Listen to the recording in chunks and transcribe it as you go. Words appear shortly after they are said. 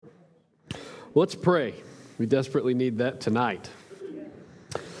Let's pray. We desperately need that tonight.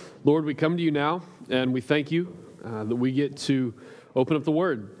 Lord, we come to you now, and we thank you that we get to open up the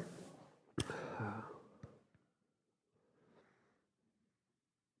Word.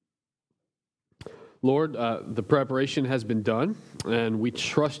 Lord, the preparation has been done, and we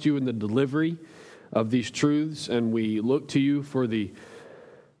trust you in the delivery of these truths, and we look to you for the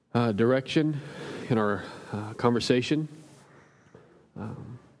direction in our conversation.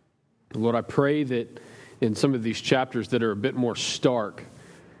 Lord, I pray that in some of these chapters that are a bit more stark,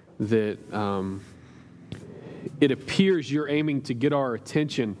 that it appears you're aiming to get our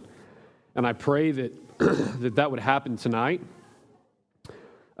attention, and I pray that that would happen tonight.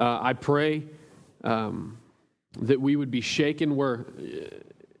 I pray that we would be shaken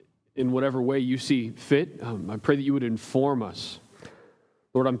in whatever way you see fit. I pray that you would inform us.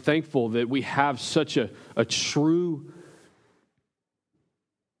 Lord, I'm thankful that we have such a true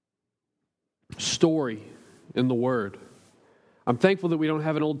story in the Word. I'm thankful that we don't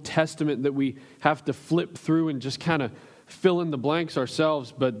have an Old Testament that we have to flip through and just kind of fill in the blanks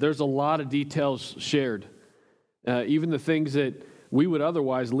ourselves, but there's a lot of details shared, even the things that we would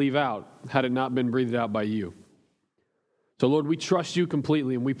otherwise leave out had it not been breathed out by you. So, Lord, we trust you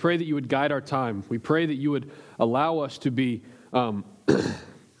completely, and we pray that you would guide our time. We pray that you would allow us to be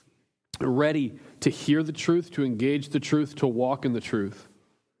ready to hear the truth, to engage the truth, to walk in the truth.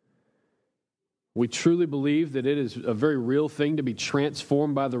 We truly believe that it is a very real thing to be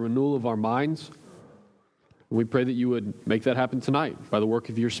transformed by the renewal of our minds. And we pray that you would make that happen tonight by the work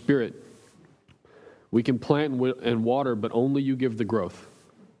of your Spirit. We can plant and water, but only you give the growth.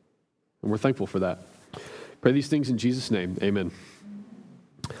 And we're thankful for that. Pray these things in Jesus' name. Amen.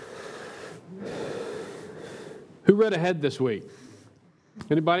 Who read ahead this week?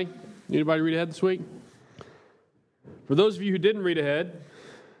 Anybody? Anybody read ahead this week? For those of you who didn't read ahead,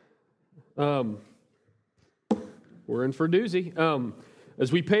 we're in for a doozy.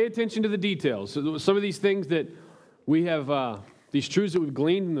 As we pay attention to the details, some of these things that we have, these truths that we've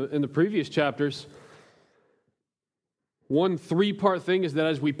gleaned in the previous chapters, one 3-part thing is that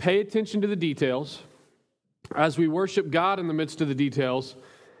as we pay attention to the details, as we worship God in the midst of the details,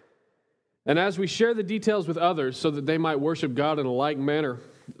 and as we share the details with others so that they might worship God in a like manner,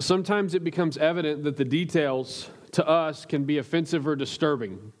 sometimes it becomes evident that the details to us can be offensive or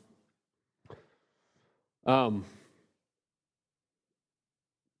disturbing.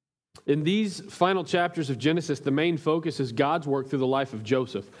 In these final chapters of Genesis, the main focus is God's work through the life of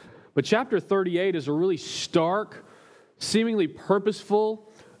Joseph. But chapter 38 is a really stark, seemingly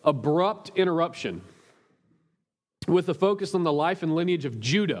purposeful, abrupt interruption with a focus on the life and lineage of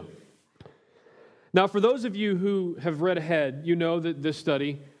Judah. Now, for those of you who have read ahead, you know that this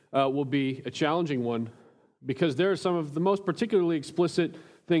study will be a challenging one because there are some of the most particularly explicit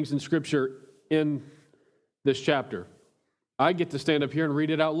things in Scripture in this chapter. I get to stand up here and read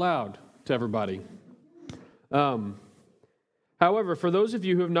it out loud to everybody. However, for those of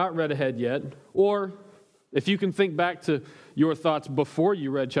you who have not read ahead yet, or if you can think back to your thoughts before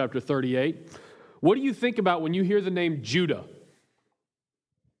you read chapter 38, what do you think about when you hear the name Judah?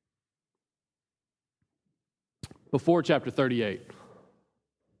 Before chapter 38.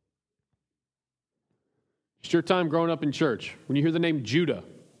 It's your time growing up in church. When you hear the name Judah,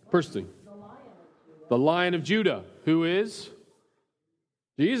 first thing. The Lion of Judah, who is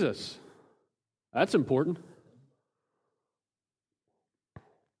Jesus. That's important.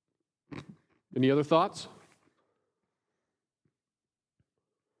 Any other thoughts?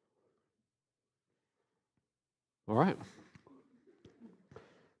 All right.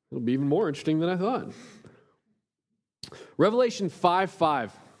 It'll be even more interesting than I thought. Revelation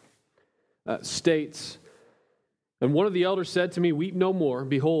 5:5 states, "And one of the elders said to me, 'Weep no more.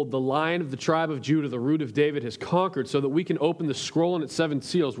 Behold, the Lion of the tribe of Judah, the root of David, has conquered so that we can open the scroll and its 7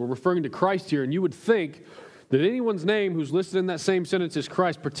 seals.'" We're referring to Christ here, and you would think that anyone's name who's listed in that same sentence as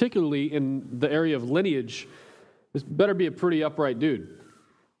Christ, particularly in the area of lineage, this better be a pretty upright dude,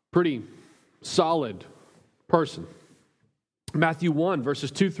 pretty solid person. Matthew 1,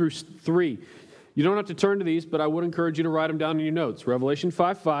 verses 2 through 3. You don't have to turn to these, but I would encourage you to write them down in your notes. Revelation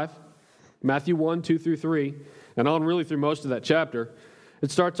 5:5, Matthew 1, 2 through 3, and on really through most of that chapter.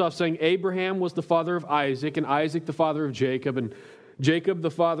 It starts off saying, "Abraham was the father of Isaac, and Isaac the father of Jacob, and Jacob the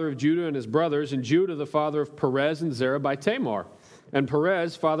father of Judah and his brothers, and Judah the father of Perez and Zerah by Tamar, and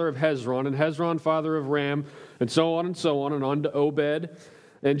Perez father of Hezron, and Hezron father of Ram, and so on, and on to Obed,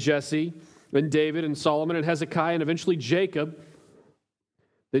 and Jesse, and David, and Solomon, and Hezekiah, and eventually Jacob.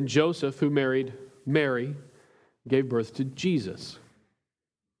 Then Joseph, who married Mary, gave birth to Jesus."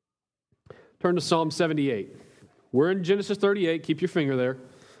 Turn to Psalm 78. We're in Genesis 38. Keep your finger there.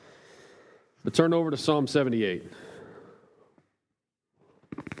 Let's turn over to Psalm 78.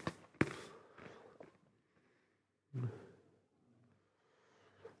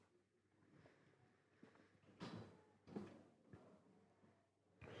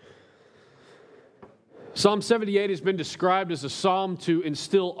 Psalm 78 has been described as a psalm to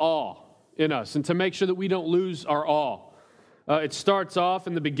instill awe in us and to make sure that we don't lose our awe. It starts off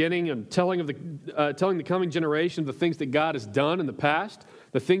in the beginning and telling the coming generation of the things that God has done in the past,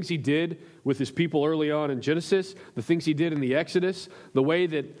 the things he did with his people early on in Genesis, the things he did in the Exodus, the way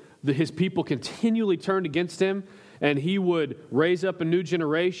that his people continually turned against him, and he would raise up a new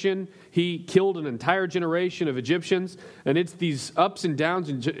generation. He killed an entire generation of Egyptians, and it's these ups and downs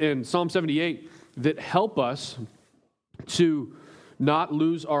in Psalm 78 that help us to not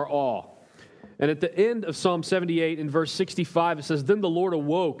lose our awe. And at the end of Psalm 78, in verse 65, it says, "Then the Lord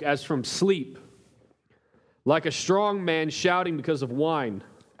awoke as from sleep, like a strong man shouting because of wine.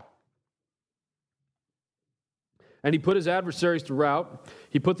 And he put his adversaries to rout.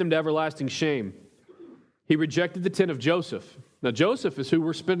 He put them to everlasting shame. He rejected the tent of Joseph." Now, Joseph is who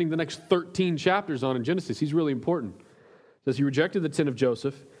we're spending the next 13 chapters on in Genesis. He's really important. It says he rejected the tent of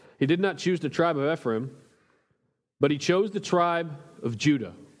Joseph. He did not choose the tribe of Ephraim, but he chose the tribe of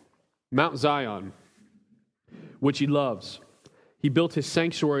Judah, Mount Zion, which he loves. He built his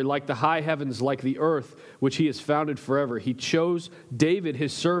sanctuary like the high heavens, like the earth, which he has founded forever. He chose David,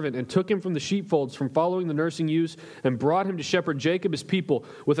 his servant, and took him from the sheepfolds, from following the nursing ewes, and brought him to shepherd Jacob, his people.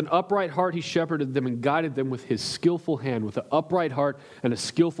 With an upright heart he shepherded them and guided them with his skillful hand. With an upright heart and a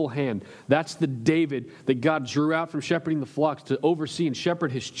skillful hand. That's the David that God drew out from shepherding the flocks to oversee and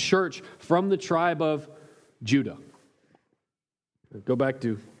shepherd his church from the tribe of Judah. Go back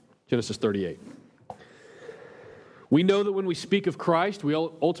to Genesis 38. We know that when we speak of Christ, we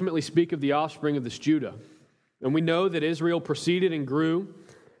ultimately speak of the offspring of this Judah. And we know that Israel proceeded and grew.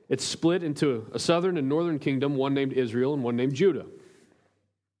 It split into a southern and northern kingdom, one named Israel and one named Judah.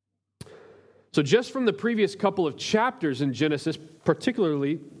 So just from the previous couple of chapters in Genesis,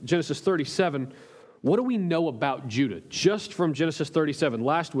 particularly Genesis 37, what do we know about Judah? Just from Genesis 37.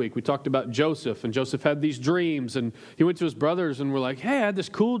 Last week we talked about Joseph, and Joseph had these dreams, and he went to his brothers and were like, "Hey, I had this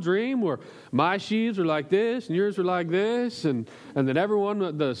cool dream where my sheaves were like this, and yours were like this, and then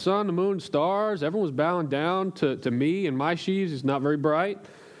everyone, the sun, the moon, stars, everyone was bowing down to me, and my sheaves is not very bright."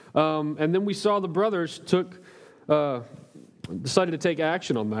 And then we saw the brothers decided to take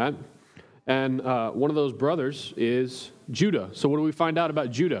action on that, and one of those brothers is Judah. So what do we find out about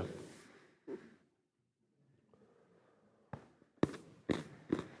Judah?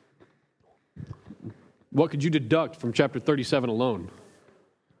 What could you deduct from chapter 37 alone?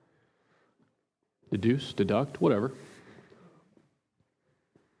 Deduce, deduct, whatever.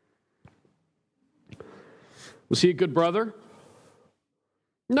 Was he a good brother?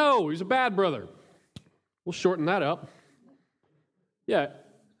 No, he's a bad brother. We'll shorten that up. Yeah,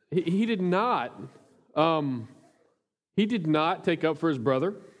 he did not. He did not take up for his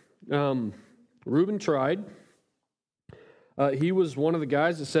brother. Reuben tried. He was one of the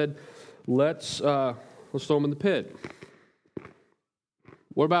guys that said, Let's throw him in the pit.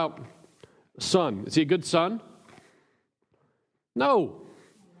 What about son? Is he a good son? No.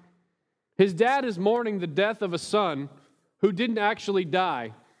 His dad is mourning the death of a son who didn't actually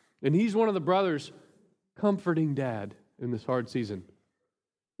die, and he's one of the brothers comforting dad in this hard season,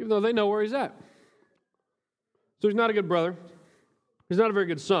 even though they know where he's at. So he's not a good brother. He's not a very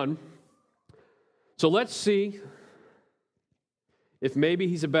good son. So let's see if maybe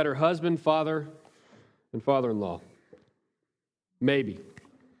he's a better husband, father, and father-in-law. Maybe.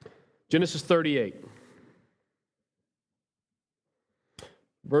 Genesis 38.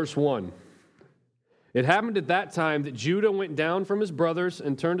 Verse 1. It happened at that time that Judah went down from his brothers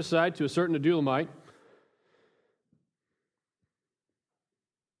and turned aside to a certain Adulamite,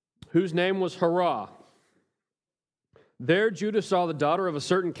 whose name was Harah. There Judah saw the daughter of a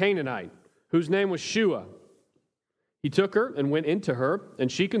certain Canaanite, whose name was Shua. He took her and went into her,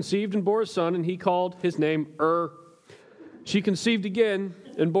 and she conceived and bore a son, and he called his name She conceived again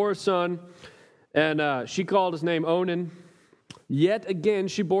and bore a son, and she called his name Onan. Yet again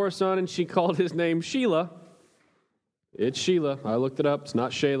she bore a son, and she called his name Shelah. It's Shelah. I looked it up. It's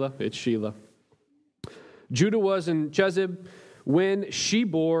not Shelah. It's Shelah. Judah was in Chezib when she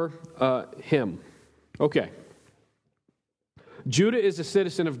bore him. Okay. Judah is a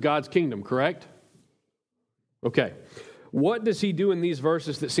citizen of God's kingdom, correct? Okay, what does he do in these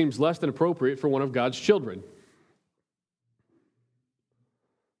verses that seems less than appropriate for one of God's children?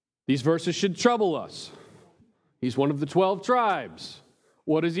 These verses should trouble us. He's one of the 12 tribes.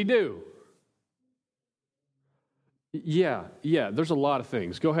 What does he do? Yeah, there's a lot of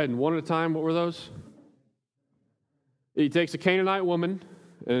things. Go ahead and one at a time. What were those? He takes a Canaanite woman,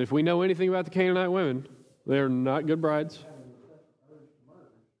 and if we know anything about the Canaanite women, they're not good brides.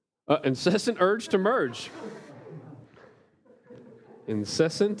 Incessant urge to merge.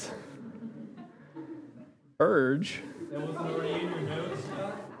 Incessant urge That wasn't already in your notes?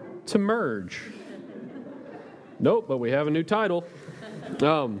 to merge. Nope, but we have a new title.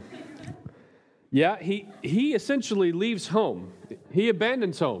 He essentially leaves home. He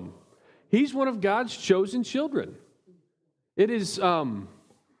abandons home. He's one of God's chosen children. It is,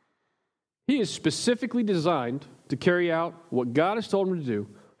 he is specifically designed to carry out what God has told him to do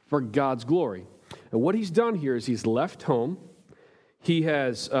for God's glory. And what he's done here is he's left home. He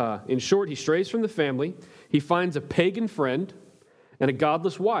has, in short, he strays from the family. He finds a pagan friend and a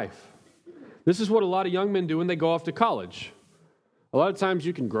godless wife. This is what a lot of young men do when they go off to college. A lot of times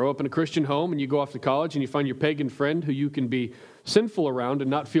you can grow up in a Christian home and you go off to college and you find your pagan friend who you can be sinful around and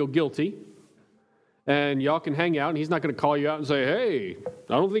not feel guilty. And y'all can hang out and he's not going to call you out and say, hey,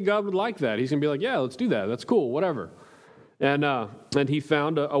 I don't think God would like that. He's going to be like, yeah, let's do that. That's cool, whatever. And he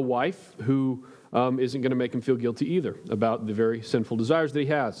found a wife who isn't going to make him feel guilty either about the very sinful desires that he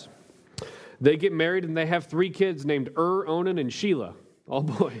has. They get married and they have 3 kids named Onan, and Shelah, all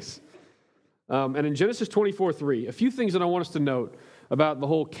boys. And in Genesis 24:3, a few things that I want us to note about the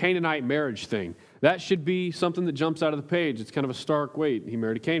whole Canaanite marriage thing. That should be something that jumps out of the page. It's kind of a stark, wait, he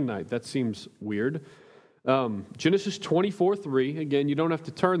married a Canaanite. That seems weird. Genesis 24:3, again, you don't have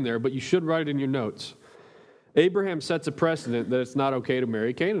to turn there, but you should write it in your notes. Abraham sets a precedent that it's not okay to marry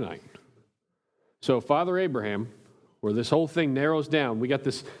a Canaanite. So Father Abraham, where this whole thing narrows down, we got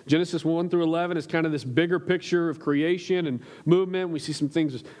this Genesis 1-11 is kind of this bigger picture of creation and movement. We see some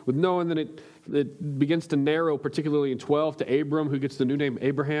things with Noah, and then it begins to narrow, particularly in 12, to Abram, who gets the new name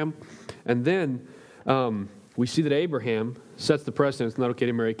Abraham. And then we see that Abraham sets the precedent it's not okay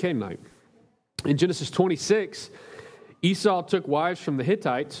to marry a Canaanite. In Genesis 26, Esau took wives from the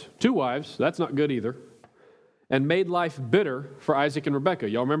Hittites, 2 wives, that's not good either, and made life bitter for Isaac and Rebekah.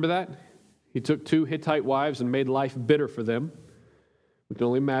 Y'all remember that? He took 2 Hittite wives and made life bitter for them. We can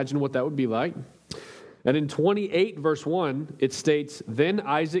only imagine what that would be like. And in 28, verse 1, it states, Then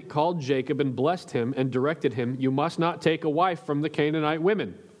Isaac called Jacob and blessed him and directed him, You must not take a wife from the Canaanite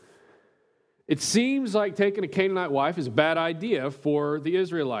women. It seems like taking a Canaanite wife is a bad idea for the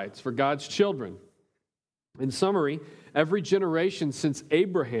Israelites, for God's children. In summary, every generation since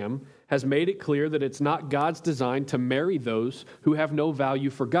Abraham has made it clear that it's not God's design to marry those who have no value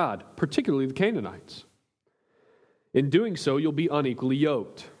for God, particularly the Canaanites. In doing so, you'll be unequally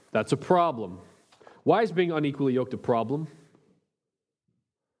yoked. That's a problem. Why is being unequally yoked a problem?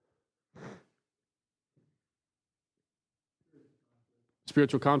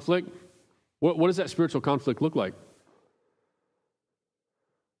 Spiritual conflict? What does that spiritual conflict look like?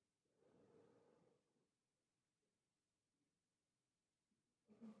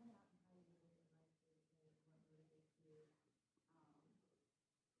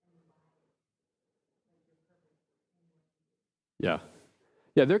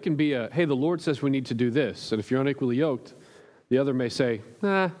 Yeah, there can be hey, the Lord says we need to do this. And if you're unequally yoked, the other may say,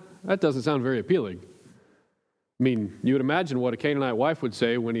 that doesn't sound very appealing. I mean, you would imagine what a Canaanite wife would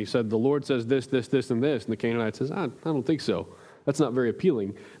say when he said, the Lord says this, this, this, and this. And the Canaanite says, I don't think so. That's not very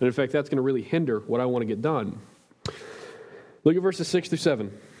appealing. And in fact, that's going to really hinder what I want to get done. Look at verses 6-7.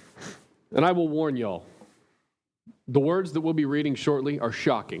 And I will warn y'all, the words that we'll be reading shortly are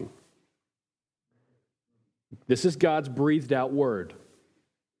shocking. This is God's breathed out word.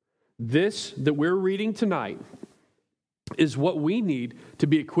 This that we're reading tonight is what we need to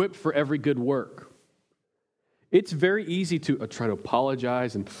be equipped for every good work. It's very easy to try to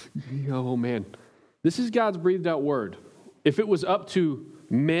apologize and, oh man, this is God's breathed out word. If it was up to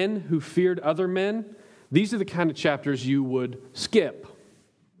men who feared other men, these are the kind of chapters you would skip.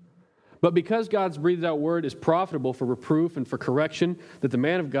 But because God's breathed out word is profitable for reproof and for correction, that the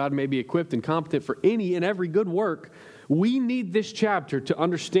man of God may be equipped and competent for any and every good work, we need this chapter to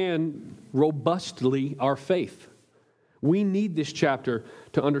understand robustly our faith. We need this chapter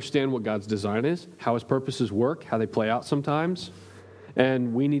to understand what God's design is, how his purposes work, how they play out sometimes,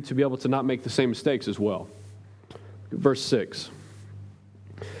 and we need to be able to not make the same mistakes as well. Verse 6.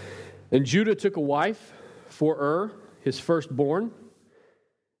 And Judah took a wife for his firstborn,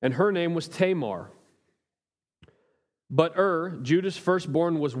 and her name was Tamar. But Judah's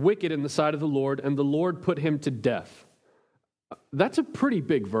firstborn, was wicked in the sight of the Lord, and the Lord put him to death. That's a pretty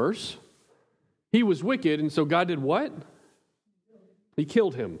big verse. He was wicked, and so God did what? He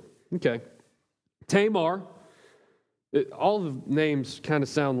killed him. Okay. Tamar, all the names kind of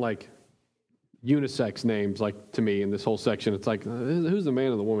sound like unisex names, like to me in this whole section. It's like, who's the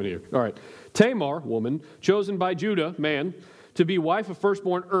man and the woman here? All right. Tamar, woman, chosen by Judah, man, to be wife of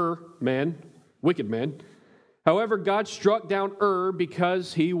firstborn man, wicked man. However, God struck down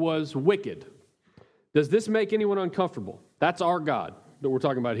because he was wicked. Does this make anyone uncomfortable? That's our God that we're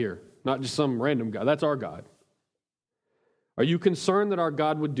talking about here, not just some random God. That's our God. Are you concerned that our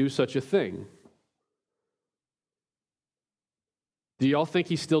God would do such a thing? Do y'all think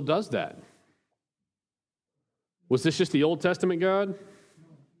he still does that? Was this just the Old Testament God?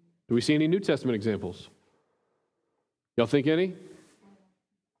 Do we see any New Testament examples? Y'all think any?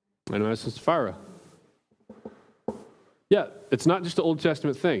 I know that's Sapphira. Yeah, it's not just an Old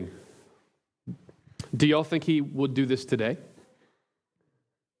Testament thing. Do y'all think he would do this today?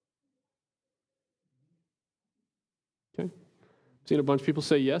 Okay. Seen a bunch of people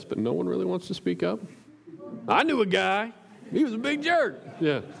say yes, but no one really wants to speak up. I knew a guy. He was a big jerk.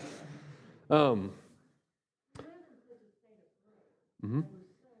 Yeah. Mm-hmm. Mm-hmm.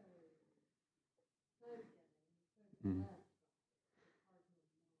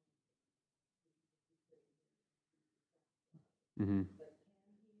 Mm-hmm.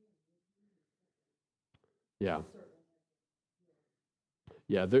 Yeah.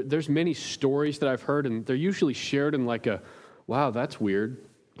 Yeah, there's many stories that I've heard, and they're usually shared in like a, wow, that's weird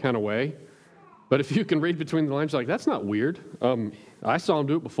kind of way. But if you can read between the lines, you're like, that's not weird. I saw him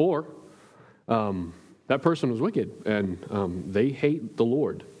do it before. That person was wicked, and they hate the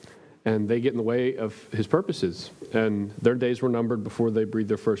Lord, and they get in the way of his purposes, and their days were numbered before they breathed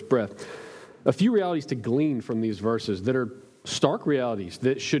their first breath. A few realities to glean from these verses that are stark realities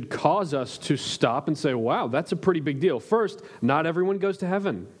that should cause us to stop and say, wow, that's a pretty big deal. First, not everyone goes to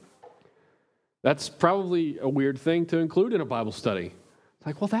heaven. That's probably a weird thing to include in a Bible study. It's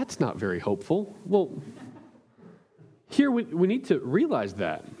like, well, that's not very hopeful. Well, here we need to realize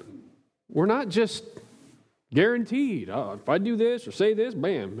that. We're not just guaranteed, if I do this or say this,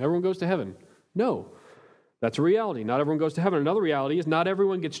 bam, everyone goes to heaven. No, that's a reality. Not everyone goes to heaven. Another reality is not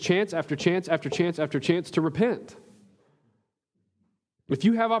everyone gets chance after chance after chance after chance to repent. If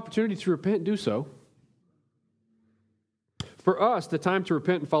you have opportunity to repent, do so. For us, the time to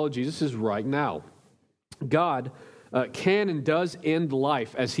repent and follow Jesus is right now. God can and does end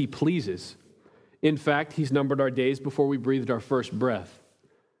life as he pleases. In fact, he's numbered our days before we breathed our first breath.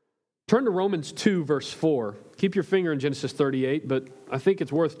 Turn to Romans 2, verse 4. Keep your finger in Genesis 38, but I think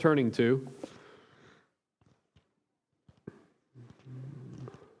it's worth turning to.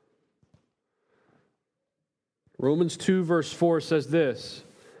 Romans 2, verse 4 says this.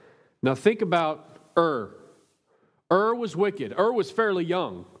 Now think about Ur. Ur was wicked. Ur was fairly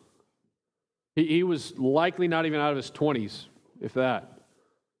young. He was likely not even out of his 20s, if that.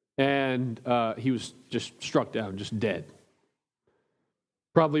 And he was just struck down, just dead.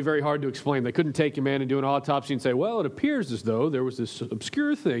 Probably very hard to explain. They couldn't take him in and do an autopsy and say, well, it appears as though there was this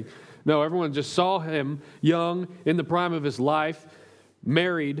obscure thing. No, everyone just saw him young, in the prime of his life,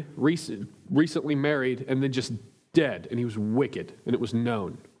 married, recently married, and then just dead. And he was wicked, and it was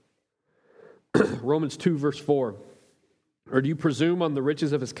known. Romans 2, verse 4. Or do you presume on the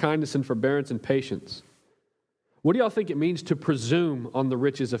riches of his kindness and forbearance and patience? What do y'all think it means to presume on the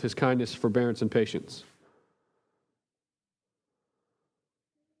riches of his kindness, forbearance, and patience?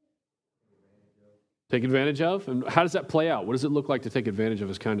 Take advantage of? And how does that play out? What does it look like to take advantage of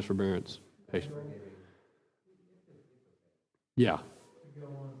his kindness, forbearance, patience? Yeah.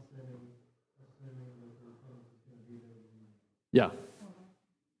 Yeah.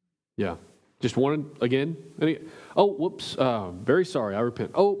 Yeah. Just one again? Oh, whoops. Very sorry, I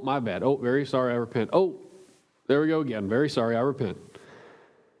repent. Oh, my bad. Oh, very sorry, I repent. Oh, there we go again. Very sorry, I repent.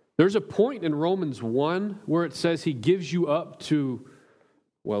 There's a point in Romans 1 where it says he gives you up to,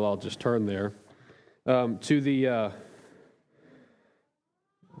 well, I'll just turn there, to the,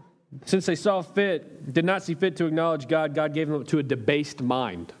 since they did not see fit to acknowledge God, God gave them up to a debased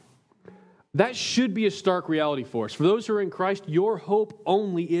mind. That should be a stark reality for us. For those who are in Christ, your hope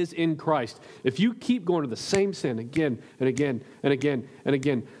only is in Christ. If you keep going to the same sin again and again and again and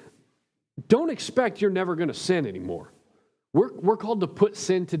again, don't expect you're never going to sin anymore. We're called to put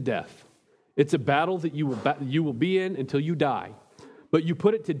sin to death. It's a battle that you will be in until you die. But you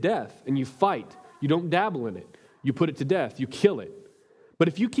put it to death and you fight. You don't dabble in it. You put it to death. You kill it. But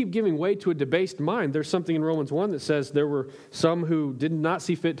if you keep giving way to a debased mind, there's something in Romans 1 that says there were some who did not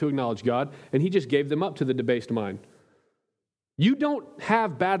see fit to acknowledge God, and he just gave them up to the debased mind. You don't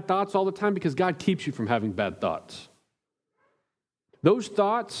have bad thoughts all the time because God keeps you from having bad thoughts. Those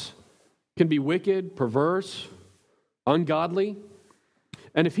thoughts can be wicked, perverse, ungodly.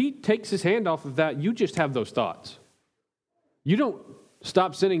 And if he takes his hand off of that, you just have those thoughts. You don't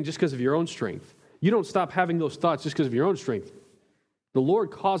stop sinning just because of your own strength. You don't stop having those thoughts just because of your own strength. The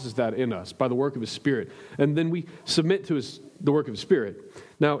Lord causes that in us by the work of His Spirit. And then we submit to the work of His Spirit.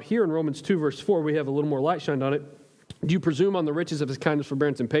 Now, here in Romans 2, verse 4, we have a little more light shined on it. Do you presume on the riches of His kindness,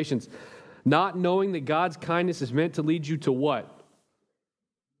 forbearance, and patience, not knowing that God's kindness is meant to lead you to what?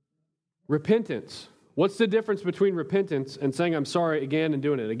 Repentance. What's the difference between repentance and saying I'm sorry again and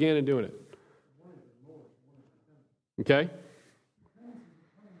doing it, again and doing it? Okay?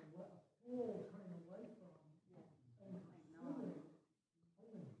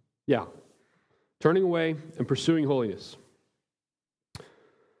 Yeah. Turning away and pursuing holiness.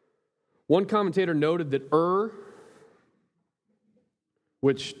 One commentator noted that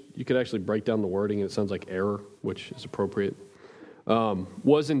which you could actually break down the wording and it sounds like error, which is appropriate,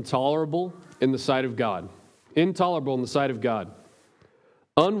 was intolerable in the sight of God. Intolerable in the sight of God.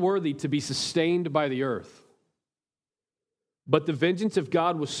 Unworthy to be sustained by the earth. But the vengeance of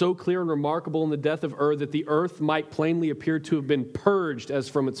God was so clear and remarkable in the death of that the earth might plainly appear to have been purged as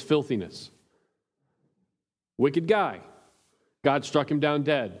from its filthiness. Wicked guy. God struck him down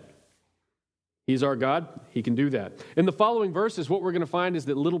dead. He's our God. He can do that. In the following verses, what we're going to find is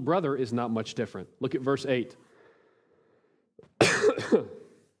that little brother is not much different. Look at verse 8.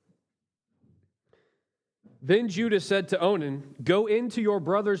 Then Judah said to Onan, go into your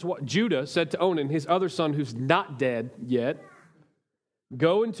brother's wife. Judah said to Onan, his other son who's not dead yet,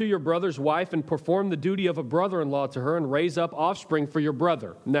 go into your brother's wife and perform the duty of a brother-in-law to her and raise up offspring for your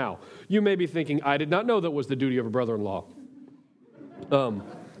brother. Now, you may be thinking, I did not know that was the duty of a brother-in-law.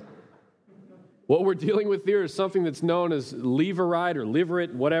 What we're dealing with here is something that's known as levirate or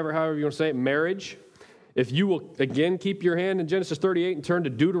liverate, whatever, however you want to say it, marriage. If you will, again, keep your hand in Genesis 38 and turn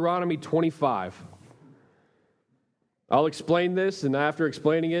to Deuteronomy 25. I'll explain this, and after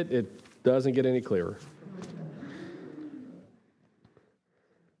explaining it, it doesn't get any clearer.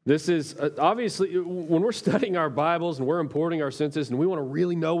 This is, obviously, when we're studying our Bibles and we're importing our senses and we want to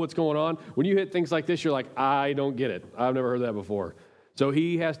really know what's going on, when you hit things like this, you're like, I don't get it. I've never heard that before. So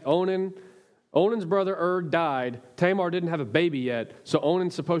Onan's brother died. Tamar didn't have a baby yet, so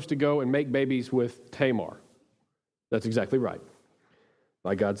Onan's supposed to go and make babies with Tamar. That's exactly right,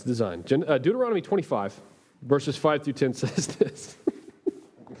 by God's design. Deuteronomy 25. Verses 5 through 10 says this.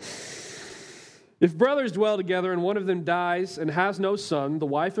 If brothers dwell together and one of them dies and has no son, the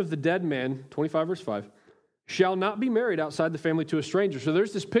wife of the dead man, 25 verse 5, shall not be married outside the family to a stranger. So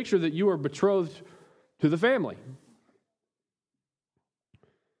there's this picture that you are betrothed to the family.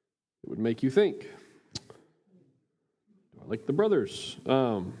 It would make you think. Like the brothers.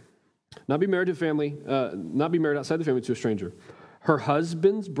 Not be married to family, not be married outside the family to a stranger. Her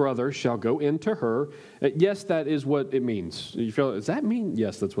husband's brother shall go into her. Yes, that is what it means. You feel, does that mean?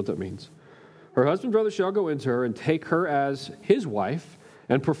 Yes, that's what that means. Her husband's brother shall go into her and take her as his wife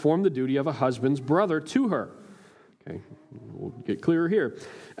and perform the duty of a husband's brother to her. Okay, we'll get clearer here.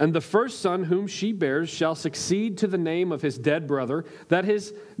 And the first son whom she bears shall succeed to the name of his dead brother, that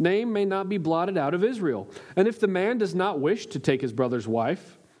his name may not be blotted out of Israel. And if the man does not wish to take his brother's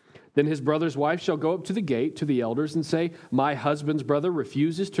wife, then his brother's wife shall go up to the gate to the elders and say, my husband's brother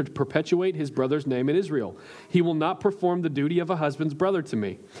refuses to perpetuate his brother's name in Israel. He will not perform the duty of a husband's brother to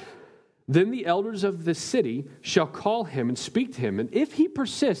me. Then the elders of the city shall call him and speak to him. And if he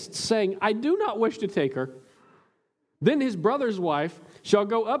persists, saying, I do not wish to take her, then his brother's wife shall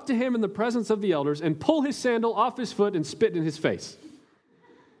go up to him in the presence of the elders and pull his sandal off his foot and spit in his face.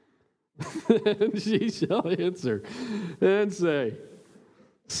 And she shall answer and say,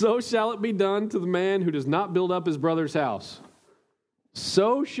 so shall it be done to the man who does not build up his brother's house.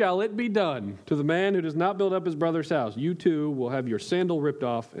 So shall it be done to the man who does not build up his brother's house. You too will have your sandal ripped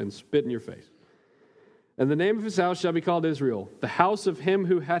off and spit in your face. And the name of his house shall be called Israel, the house of him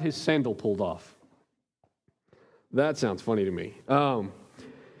who had his sandal pulled off. That sounds funny to me.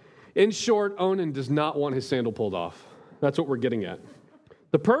 In short, Onan does not want his sandal pulled off. That's what we're getting at.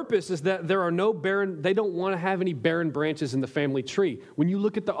 The purpose is that there are no barren, they don't want to have any barren branches in the family tree. When you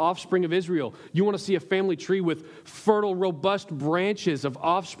look at the offspring of Israel, you want to see a family tree with fertile, robust branches of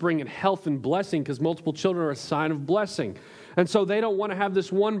offspring and health and blessing, because multiple children are a sign of blessing. And so they don't want to have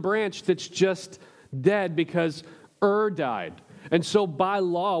this one branch that's just dead because died. And so by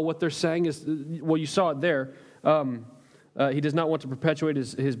law, what they're saying is, well, you saw it there, he does not want to perpetuate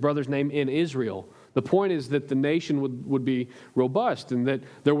his brother's name in Israel. The point is that the nation would be robust and that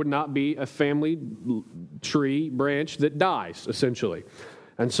there would not be a family tree branch that dies, essentially.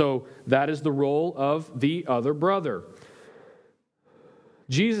 And so that is the role of the other brother.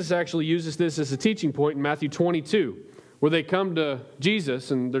 Jesus actually uses this as a teaching point in Matthew 22, where they come to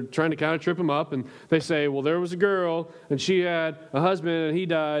Jesus and they're trying to kind of trip him up, and they say, well, there was a girl, and she had a husband, and he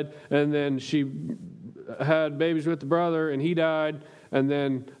died, and then she had babies with the brother, and he died, and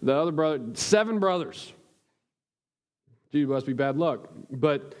then the other brother, 7 brothers. Gee, must be bad luck.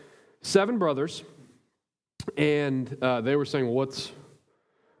 But 7 brothers, and they were saying, well,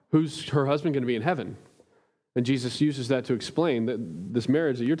 who's her husband going to be in heaven? And Jesus uses that to explain that this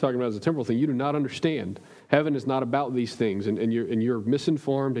marriage that you're talking about is a temporal thing. You do not understand. Heaven is not about these things, and you're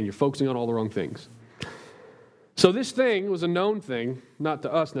misinformed, and you're focusing on all the wrong things. So this thing was a known thing, not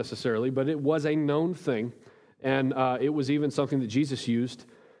to us necessarily, but it was a known thing, and it was even something that Jesus used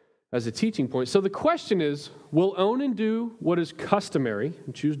as a teaching point. So the question is, will Onan do what is customary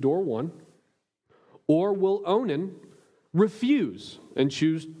and choose door 1, or will Onan refuse and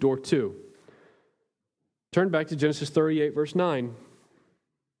choose door 2? Turn back to Genesis 38, verse 9.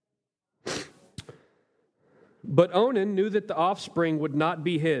 But Onan knew that the offspring would not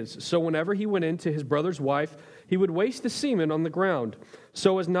be his, so whenever he went in to his brother's wife, he would waste the semen on the ground,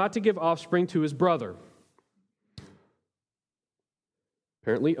 so as not to give offspring to his brother.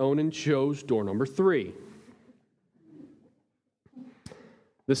 Apparently, Onan chose door number 3.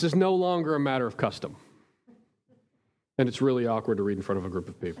 This is no longer a matter of custom, and it's really awkward to read in front of a group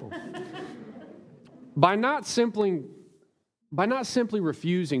of people. By not simply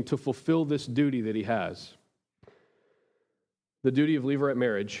refusing to fulfill this duty that he has, the duty of levirate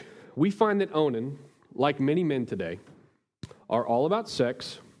marriage, we find that Onan, like many men today, are all about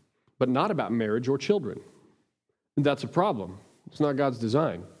sex, but not about marriage or children. And that's a problem. It's not God's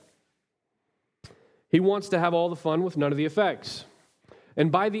design. He wants to have all the fun with none of the effects.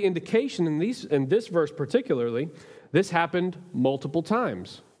 And by the indication in this verse particularly, this happened multiple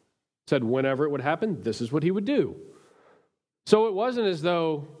times. Said whenever it would happen, this is what he would do. So it wasn't as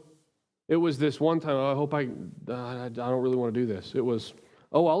though it was this one time, I hope I don't really want to do this. It was,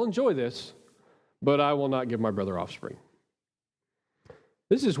 I'll enjoy this, but I will not give my brother offspring.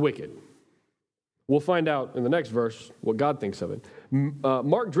 This is wicked. We'll find out in the next verse what God thinks of it.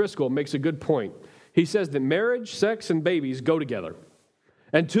 Mark Driscoll makes a good point. He says that marriage, sex, and babies go together.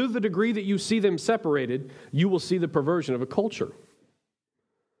 And to the degree that you see them separated, you will see the perversion of a culture.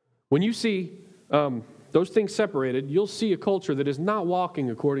 When you see those things separated, you'll see a culture that is not walking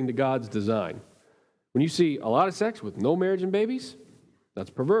according to God's design. When you see a lot of sex with no marriage and babies, that's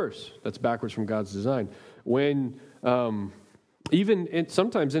perverse. That's backwards from God's design. When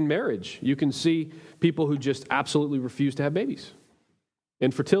sometimes in marriage, you can see people who just absolutely refuse to have babies.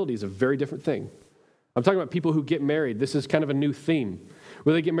 Infertility is a very different thing. I'm talking about people who get married. This is kind of a new theme.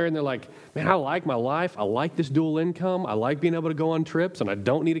 Where they get married and they're like, man, I like my life. I like this dual income. I like being able to go on trips, and I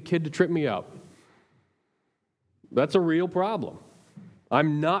don't need a kid to trip me up. That's a real problem.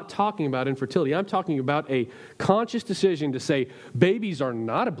 I'm not talking about infertility. I'm talking about a conscious decision to say, babies are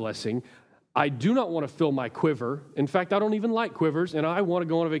not a blessing. I do not want to fill my quiver. In fact, I don't even like quivers, and I want to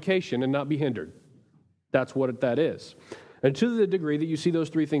go on a vacation and not be hindered. That's what that is. And to the degree that you see those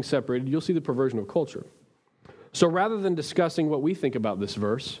 3 things separated, you'll see the perversion of culture. So rather than discussing what we think about this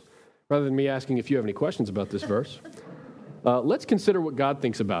verse, rather than me asking if you have any questions about this verse, let's consider what God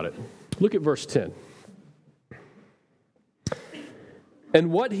thinks about it. Look at verse 10.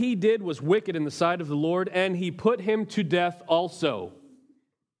 And what he did was wicked in the sight of the Lord, and he put him to death also.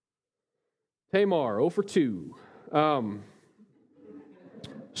 Tamar, 0 for 2.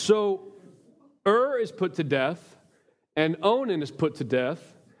 So is put to death, and Onan is put to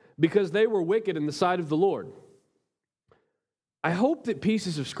death because they were wicked in the sight of the Lord. I hope that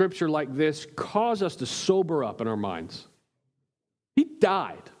pieces of scripture like this cause us to sober up in our minds. He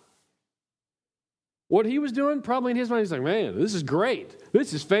died. What he was doing, probably in his mind, he's like, man, this is great.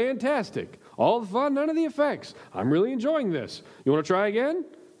 This is fantastic. All the fun, none of the effects. I'm really enjoying this. You want to try again?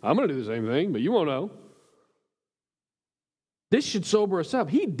 I'm going to do the same thing, but you won't know. This should sober us up.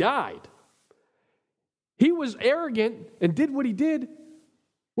 He died. He was arrogant and did what he did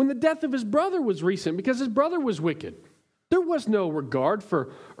when the death of his brother was recent because his brother was wicked. There was no regard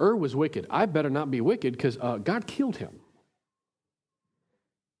for was wicked. I better not be wicked because God killed him.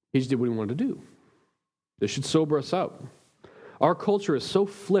 He just did what he wanted to do. This should sober us up. Our culture is so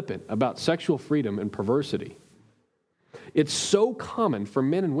flippant about sexual freedom and perversity. It's so common for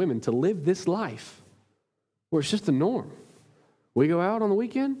men and women to live this life where it's just the norm. We go out on the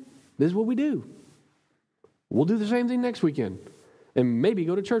weekend, this is what we do. We'll do the same thing next weekend and maybe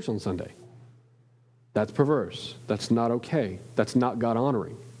go to church on Sunday. That's perverse. That's not okay. That's not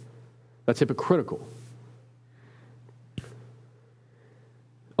God-honoring. That's hypocritical.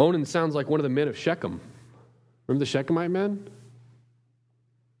 Onan sounds like one of the men of Shechem. Remember the Shechemite men?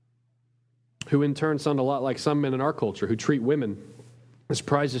 who in turn sound a lot like some men in our culture who treat women as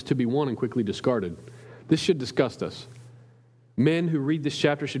prizes to be won and quickly discarded. This should disgust us. Men who read this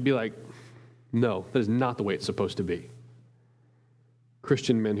chapter should be like, no, that is not the way it's supposed to be.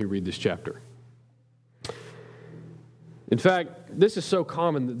 Christian men who read this chapter. In fact, this is so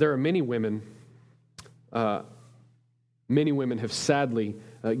common that there are many women have sadly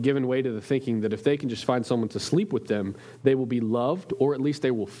given way to the thinking that if they can just find someone to sleep with them, they will be loved, or at least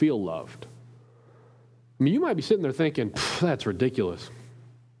they will feel loved. I mean, you might be sitting there thinking, that's ridiculous.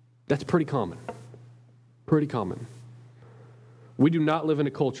 That's pretty common. Pretty common. We do not live in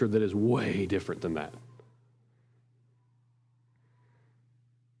a culture that is way different than that.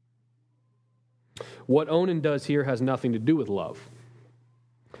 What Onan does here has nothing to do with love.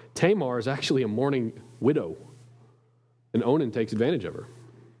 Tamar is actually a mourning widow, and Onan takes advantage of her.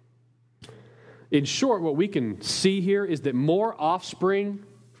 In short, what we can see here is that more offspring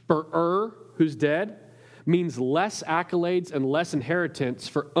for who's dead, means less accolades and less inheritance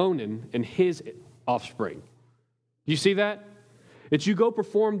for Onan and his offspring. Do you see that? It's you go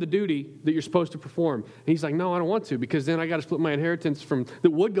perform the duty that you're supposed to perform. And he's like, no, I don't want to, because then I got to split my inheritance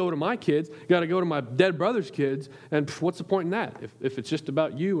that would go to my kids, got to go to my dead brother's kids, and what's the point in that? If it's just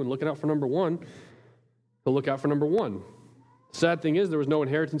about you and looking out for number one, to look out for number one. Sad thing is there was no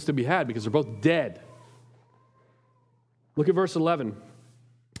inheritance to be had because they're both dead. Look at verse 11.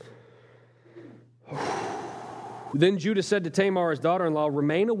 Then Judah said to Tamar, his daughter-in-law,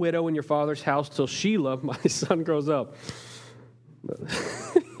 remain a widow in your father's house till Shelah, my son, grows up.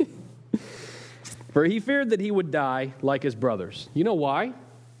 For he feared that he would die like his brothers. You know why?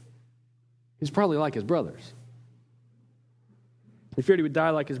 He's probably like his brothers. He feared he would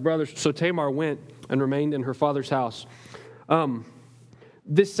die like his brothers. So Tamar went and remained in her father's house.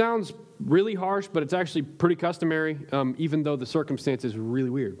 This sounds really harsh, but it's actually pretty customary, even though the circumstance is really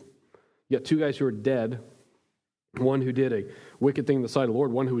weird. You got two guys who are dead. One who did a wicked thing in the sight of the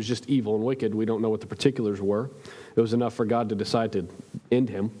Lord, one who was just evil and wicked. We don't know what the particulars were. It was enough for God to decide to end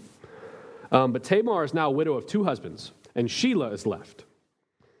him. But Tamar is now a widow of two husbands, and Shelah is left.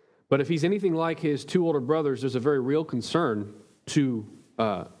 But if he's anything like his two older brothers, there's a very real concern to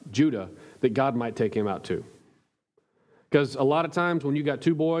Judah that God might take him out too. Because a lot of times when you got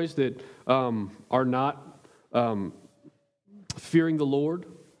two boys that are not fearing the Lord,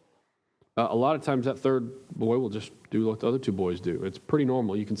 a lot of times that third boy will just do what the other two boys do. It's pretty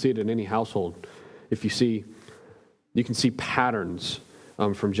normal. You can see it in any household. You can see patterns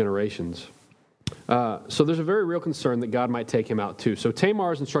from generations. So there's a very real concern that God might take him out too. So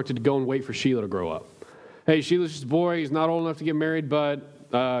Tamar is instructed to go and wait for Shelah to grow up. Hey, Shelah's just a boy. He's not old enough to get married, but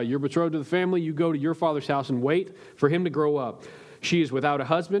you're betrothed to the family. You go to your father's house and wait for him to grow up. She is without a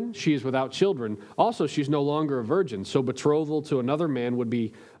husband. She is without children. Also, she's no longer a virgin. So betrothal to another man would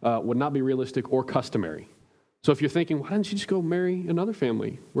not be realistic or customary. So if you're thinking, why didn't she just go marry another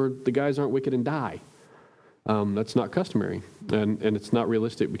family where the guys aren't wicked and die? That's not customary, and it's not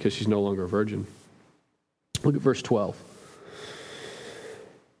realistic because she's no longer a virgin. Look at verse 12.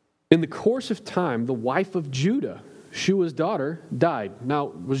 In the course of time, the wife of Judah, Shua's daughter, died. Now,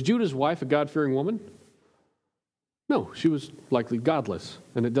 was Judah's wife a God-fearing woman? No, she was likely godless,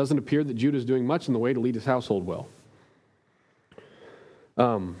 and it doesn't appear that Judah is doing much in the way to lead his household well.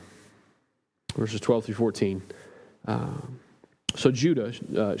 Verses 12 through 14. So Judah's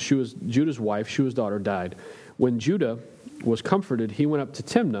wife, Shua's daughter, died. When Judah was comforted, he went up to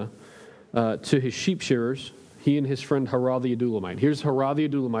Timnah to his sheep shearers, he and his friend Harah the Adulamite. Here's Harah the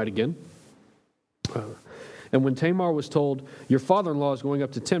Adulamite again. And when Tamar was told, your father-in-law is going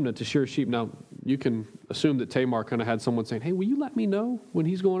up to Timnah to shear sheep. Now, you can assume that Tamar kind of had someone saying, hey, will you let me know when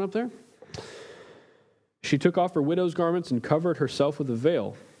he's going up there? She took off her widow's garments and covered herself with a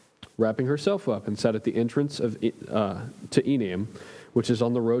veil, wrapping herself up, and sat at the entrance to Enaim, which is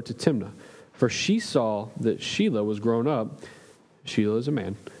on the road to Timnah. For she saw that Shelah was grown up. Shelah is a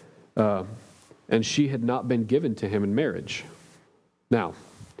man. And she had not been given to him in marriage. Now,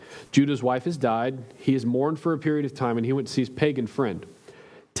 Judah's wife has died. He has mourned for a period of time, and he went to see his pagan friend.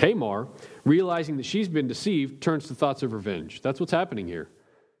 Tamar, realizing that she's been deceived, turns to thoughts of revenge. That's what's happening here.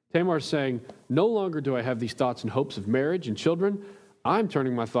 Tamar is saying, no longer do I have these thoughts and hopes of marriage and children. I'm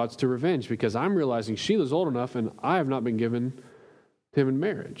turning my thoughts to revenge because I'm realizing Shelah's old enough and I have not been given to him in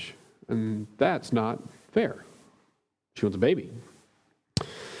marriage. And that's not fair. She wants a baby.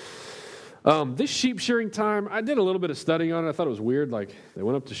 This sheep shearing time, I did a little bit of studying on it. I thought it was weird. Like, they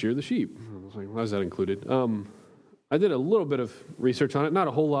went up to shear the sheep. I was like, why is that included? I did a little bit of research on it, not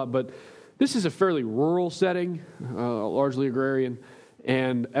a whole lot, but this is a fairly rural setting, largely agrarian,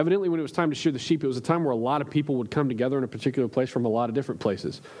 And evidently when it was time to shear the sheep, it was a time where a lot of people would come together in a particular place from a lot of different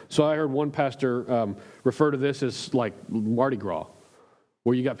places. So I heard one pastor refer to this as like Mardi Gras,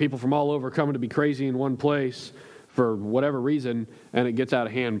 where you got people from all over coming to be crazy in one place for whatever reason, and it gets out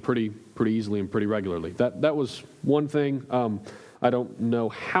of hand pretty easily and pretty regularly. That was one thing. I don't know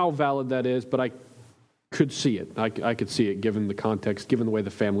how valid that is, but I could see it. I could see it given the context, given the way the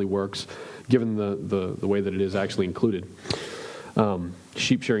family works, given the way that it is actually included.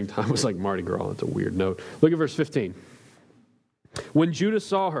 Sheep shearing time was like Mardi Gras. That's a weird note. Look at verse 15. When Judah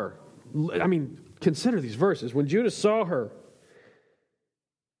saw her, consider these verses. When Judah saw her,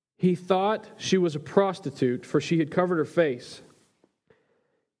 he thought she was a prostitute, for she had covered her face.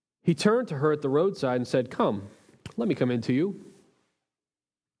 He turned to her at the roadside and said, "Come, let me come in to you."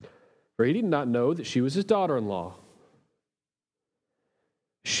 For he did not know that she was his daughter-in-law.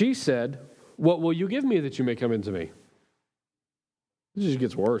 She said, "What will you give me that you may come into me?" This just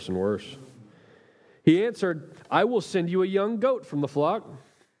gets worse and worse. He answered, "I will send you a young goat from the flock."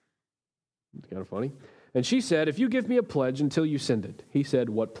 It's kind of funny. And she said, "If you give me a pledge until you send it." He said,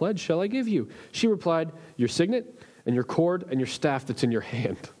 "What pledge shall I give you?" She replied, "Your signet and your cord and your staff that's in your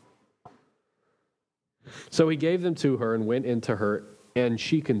hand." So he gave them to her and went into her, and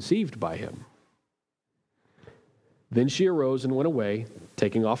she conceived by him. Then she arose and went away,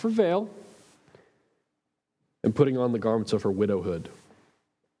 taking off her veil and putting on the garments of her widowhood.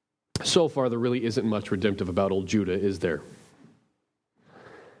 So far, there really isn't much redemptive about old Judah, is there?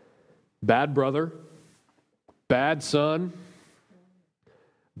 Bad brother, bad son,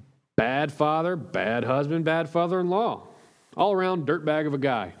 bad father, bad husband, bad father-in-law. All around dirtbag of a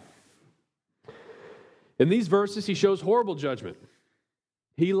guy. In these verses, he shows horrible judgment.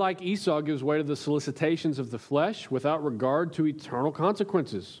 He, like Esau, gives way to the solicitations of the flesh without regard to eternal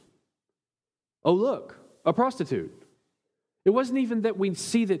consequences. Oh, look, a prostitute. It wasn't even that we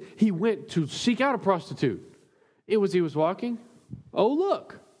see that he went to seek out a prostitute. It was he was walking. Oh,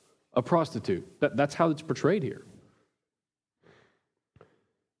 look, a prostitute. That's how it's portrayed here.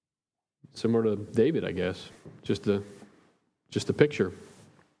 Similar to David, I guess. Just a picture.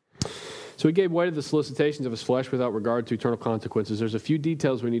 So he gave way to the solicitations of his flesh without regard to eternal consequences. There's a few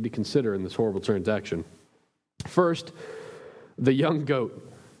details we need to consider in this horrible transaction. First, the young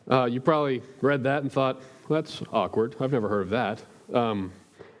goat. You probably read that and thought, well, that's awkward. I've never heard of that.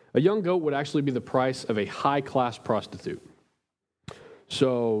 A young goat would actually be the price of a high-class prostitute.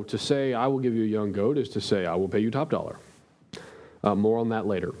 So to say, "I will give you a young goat," is to say, "I will pay you top dollar." More on that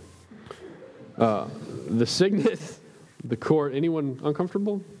later. The signet, the cord, anyone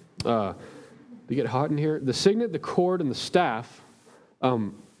uncomfortable? You get hot in here? The signet, the cord, and the staff,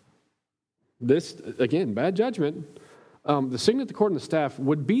 this, again, bad judgment. The signet, the cord, and the staff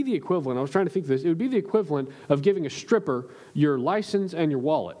would be the equivalent, I was trying to think of this, it would be the equivalent of giving a stripper your license and your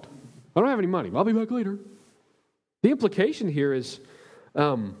wallet. I don't have any money, I'll be back later. The implication here is,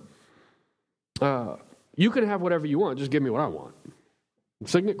 you can have whatever you want, just give me what I want.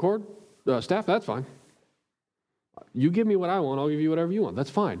 Signet, cord, staff, that's fine. You give me what I want, I'll give you whatever you want. That's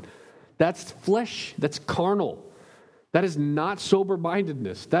fine. That's flesh. That's carnal. That is not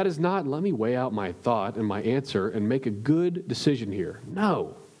sober-mindedness. That is not, let me weigh out my thought and my answer and make a good decision here.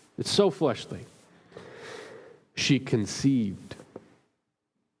 No. It's so fleshly. She conceived.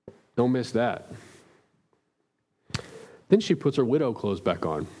 Don't miss that. Then she puts her widow clothes back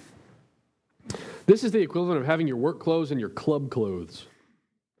on. This is the equivalent of having your work clothes and your club clothes.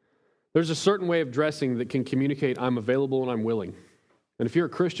 There's a certain way of dressing that can communicate, I'm available and I'm willing. And if you're a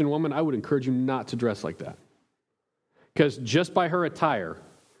Christian woman, I would encourage you not to dress like that. Because just by her attire,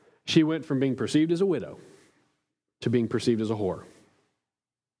 she went from being perceived as a widow to being perceived as a whore.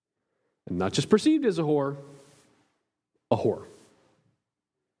 And not just perceived as a whore.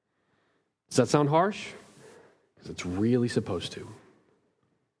 Does that sound harsh? Because it's really supposed to.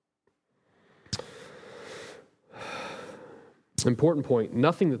 Important point,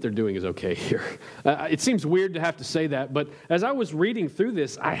 nothing that they're doing is okay here. It seems weird to have to say that, but as I was reading through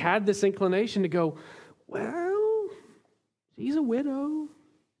this, I had this inclination to go, well, she's a widow.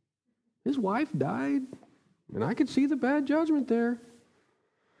 His wife died, and I could see the bad judgment there.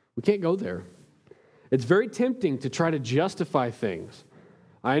 We can't go there. It's very tempting to try to justify things.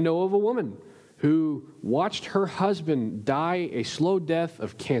 I know of a woman who watched her husband die a slow death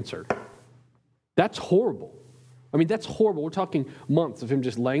of cancer. That's horrible. That's horrible. We're talking months of him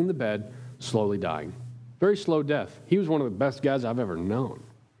just laying in the bed, slowly dying. Very slow death. He was one of the best guys I've ever known.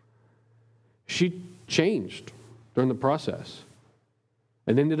 She changed during the process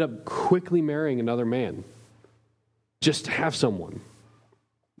and ended up quickly marrying another man just to have someone.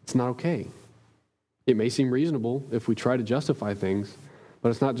 It's not okay. It may seem reasonable if we try to justify things, But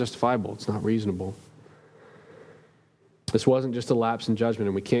it's not justifiable. It's not reasonable. This wasn't just a lapse in judgment,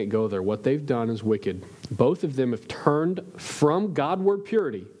 and we can't go there. What they've done is wicked. Both of them have turned from Godward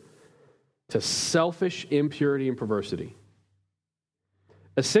purity to selfish impurity and perversity.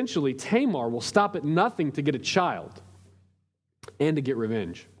 Essentially, Tamar will stop at nothing to get a child and to get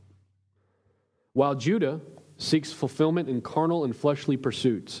revenge, while Judah seeks fulfillment in carnal and fleshly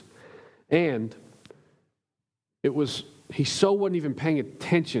pursuits. And he so wasn't even paying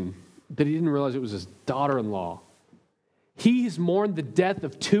attention that he didn't realize it was his daughter-in-law. He has mourned the death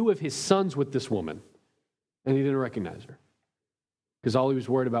of 2 of his sons with this woman, and he didn't recognize her because all he was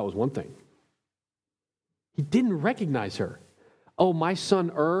worried about was one thing. He didn't recognize her. Oh, my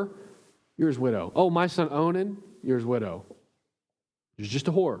son you're his widow. Oh, my son Onan, you're his widow. She's just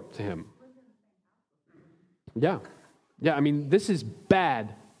a whore to him. Yeah, I mean, this is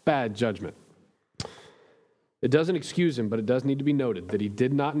bad judgment. It doesn't excuse him, but it does need to be noted that he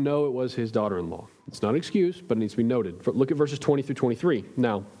did not know it was his daughter-in-law. It's not an excuse, but it needs to be noted. Look at verses 20 through 23.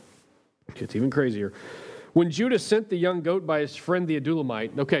 Now, it's even crazier. When Judah sent the young goat by his friend the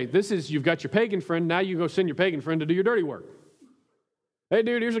Adulamite, okay, you've got your pagan friend, now you go send your pagan friend to do your dirty work. Hey,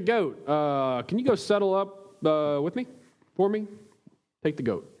 dude, here's a goat. Can you go settle up with me, for me? Take the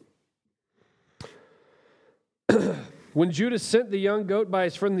goat. When Judah sent the young goat by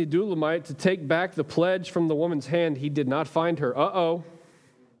his friend the Adulamite to take back the pledge from the woman's hand, he did not find her.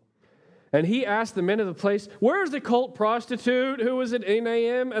 And he asked the men of the place, "Where's the cult prostitute who was at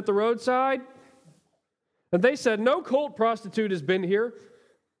Enam at the roadside?" And they said, "No cult prostitute has been here."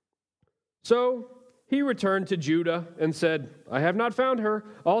 So he returned to Judah and said, "I have not found her."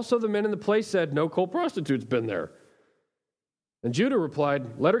 Also the men in the place said, "No cult prostitute's been there." And Judah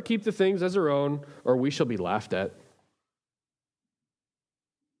replied, "Let her keep the things as her own, or we shall be laughed at."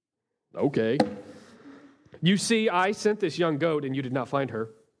 Okay. "You see, I sent this young goat, and you did not find her."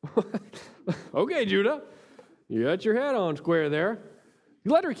 Okay, Judah. You got your head on square there.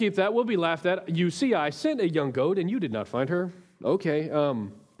 You let her keep that, we'll be laughed at. "You see, I sent a young goat, and you did not find her." Okay,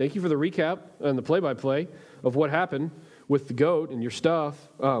 thank you for the recap and the play-by-play of what happened with the goat and your stuff.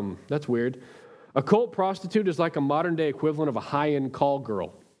 That's weird. A cult prostitute is like a modern-day equivalent of a high-end call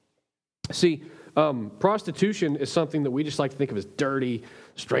girl. See, prostitution is something that we just like to think of as dirty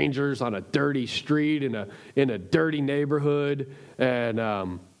strangers on a dirty street in a dirty neighborhood,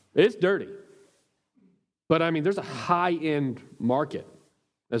 and it's dirty. But I mean, there's a high-end market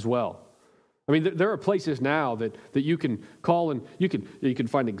as well. I mean, there are places now that you can call and you can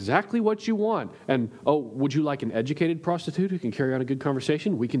find exactly what you want. And, would you like an educated prostitute who can carry on a good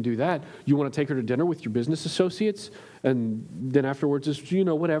conversation? We can do that. You want to take her to dinner with your business associates, and then afterwards,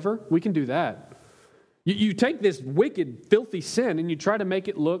 whatever. We can do that. You take this wicked, filthy sin and you try to make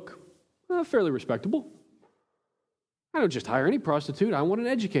it look fairly respectable. I don't just hire any prostitute. I want an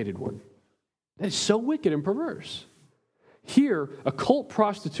educated one. That is so wicked and perverse. Here, a cult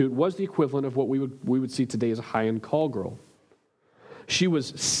prostitute was the equivalent of what we would see today as a high-end call girl. She was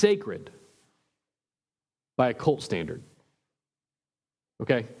sacred by a cult standard.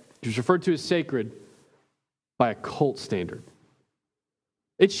 Okay? She was referred to as sacred by a cult standard.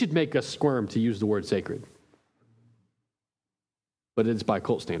 It should make us squirm to use the word sacred. But it's by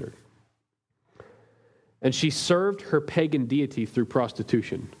cult standard. And she served her pagan deity through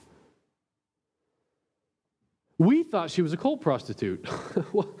prostitution. We thought she was a cult prostitute.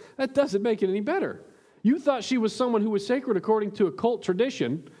 Well, that doesn't make it any better. You thought she was someone who was sacred according to a cult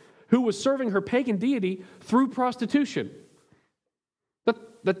tradition, who was serving her pagan deity through prostitution.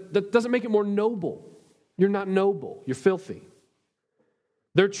 That doesn't make it more noble. You're not noble. You're filthy.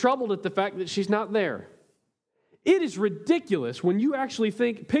 They're troubled at the fact that she's not there. It is ridiculous when you actually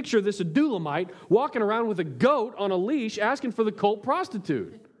picture this Adulamite walking around with a goat on a leash asking for the cult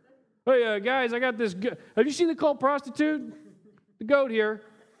prostitute. "Hey, guys, I got this. Have you seen the cult prostitute? The goat here."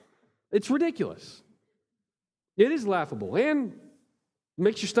 It's ridiculous. It is laughable and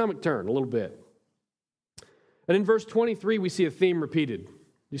makes your stomach turn a little bit. And in verse 23, we see a theme repeated.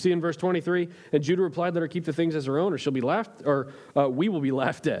 You see in verse 23, "And Judah replied, 'Let her keep the things as her own, or she'll be laughed, or we will be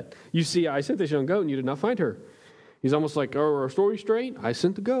laughed at.' You see, I sent this young goat, and you did not find her." He's almost like, "Oh, our story straight? I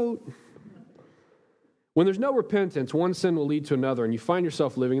sent the goat." When there's no repentance, one sin will lead to another, and you find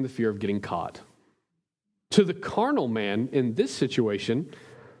yourself living in the fear of getting caught. To the carnal man in this situation,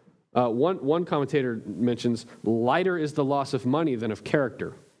 one commentator mentions, lighter is the loss of money than of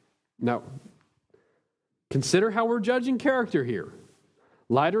character. Now, consider how we're judging character here.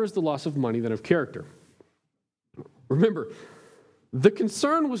 Lighter is the loss of money than of character. Remember, the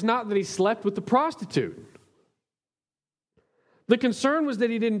concern was not that he slept with the prostitute. The concern was that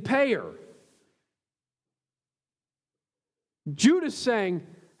he didn't pay her. Judah's saying,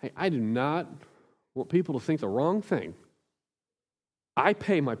 hey, I do not want people to think the wrong thing. I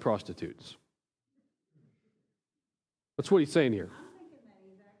pay my prostitutes. That's what he's saying here. I'm thinking that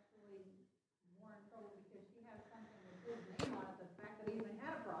he's actually more in trouble because she has something with his name on it, the fact that he even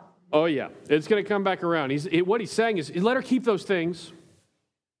had a prostitute. Oh, yeah. It's going to come back around. What he's saying is, let her keep those things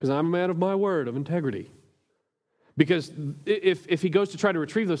because I'm a man of my word, of integrity. Because if he goes to try to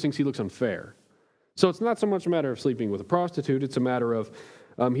retrieve those things, he looks unfair. So it's not so much a matter of sleeping with a prostitute. It's a matter of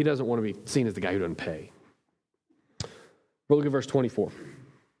he doesn't want to be seen as the guy who doesn't pay. We'll look at verse 24.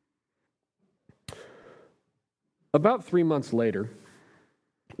 About 3 months later,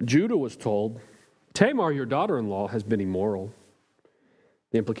 Judah was told, Tamar, your daughter-in-law, has been immoral.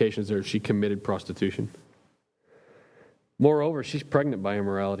 The implication is there she committed prostitution. Moreover, she's pregnant by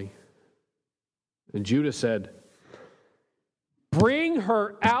immorality. And Judah said, bring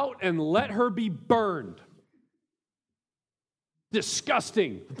her out and let her be burned.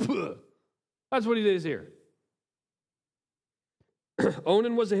 Disgusting. That's what he is here.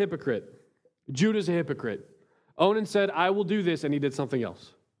 Onan was a hypocrite. Judah's a hypocrite. Onan said, I will do this, and he did something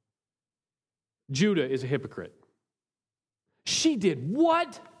else. Judah is a hypocrite. She did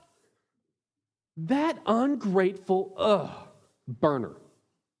what? That ungrateful, burner.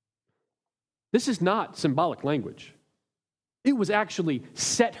 This is not symbolic language. It was actually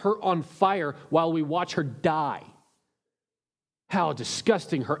set her on fire while we watch her die. How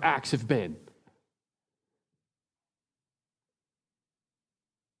disgusting her acts have been.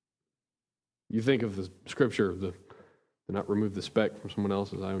 You think of the scripture, do not remove the speck from someone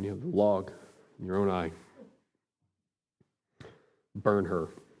else's eye when you have the log in your own eye. Burn her.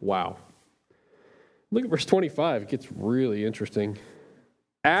 Wow. Look at verse 25. It gets really interesting.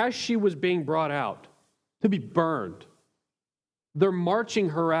 As she was being brought out to be burned, they're marching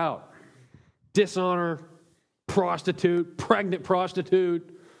her out. Dishonor, prostitute, pregnant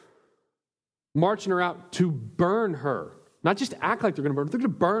prostitute. Marching her out to burn her. Not just act like they're going to burn her, they're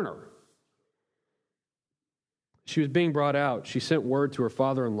going to burn her. She was being brought out. She sent word to her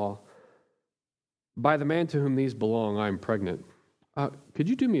father-in-law, by the man to whom these belong, I am pregnant. Could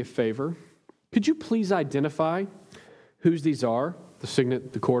you do me a favor? Could you please identify whose these are? The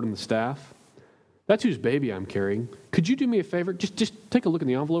signet, the cord, and the staff. That's whose baby I'm carrying. Could you do me a favor? Just take a look in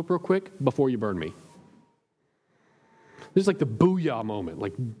the envelope real quick before you burn me. This is like the booyah moment.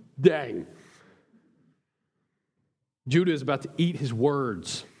 Like, dang. Judah is about to eat his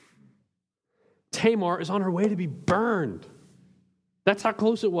words. Tamar is on her way to be burned. That's how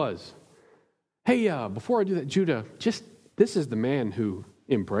close it was. Hey, before I do that, Judah, this is the man who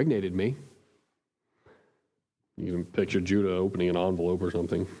impregnated me. You can picture Judah opening an envelope or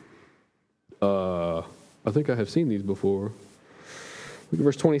something. I think I have seen these before. Look at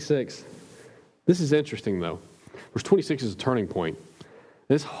verse 26. This is interesting, though. Verse 26 is a turning point.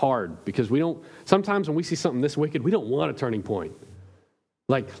 It's hard because sometimes when we see something this wicked, we don't want a turning point.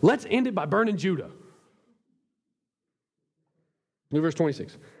 Like, let's end it by burning Judah. Look at verse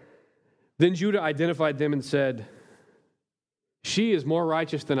 26. Then Judah identified them and said, she is more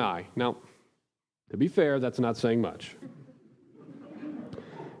righteous than I. Now, to be fair, that's not saying much.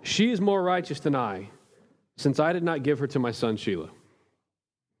 She is more righteous than I, since I did not give her to my son Shelah.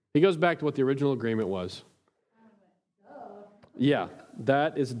 He goes back to what the original agreement was. Yeah,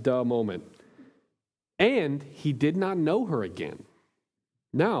 that is a duh moment. And he did not know her again.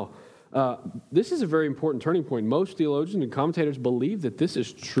 Now, this is a very important turning point. Most theologians and commentators believe that this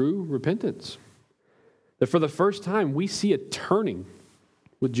is true repentance. That for the first time, we see a turning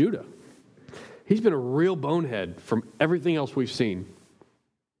with Judah. He's been a real bonehead from everything else we've seen.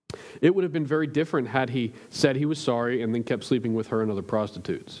 It would have been very different had he said he was sorry and then kept sleeping with her and other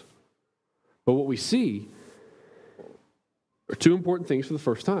prostitutes. But what we see are two important things for the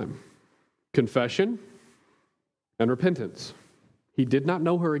first time. Confession and repentance. He did not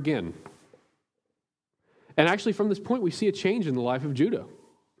know her again. And actually, from this point, we see a change in the life of Judah.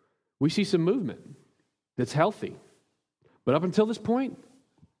 We see some movement that's healthy. But up until this point,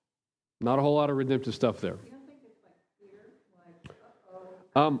 not a whole lot of redemptive stuff there. You don't think it's like fear?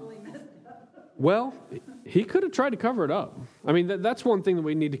 Like, really messed up? Well, he could have tried to cover it up. I mean, that's one thing that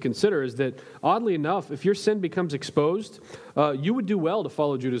we need to consider is that, oddly enough, if your sin becomes exposed, you would do well to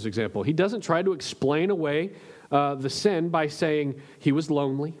follow Judah's example. He doesn't try to explain away the sin by saying he was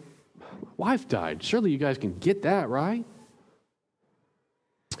lonely. My wife died. Surely you guys can get that, right?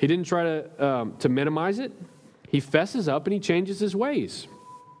 He didn't try to minimize it. He fesses up and he changes his ways.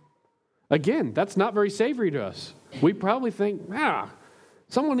 Again, that's not very savory to us. We probably think,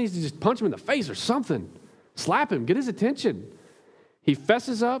 someone needs to just punch him in the face or something. Slap him, get his attention. He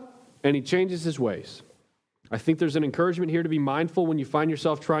fesses up and he changes his ways. I think there's an encouragement here to be mindful when you find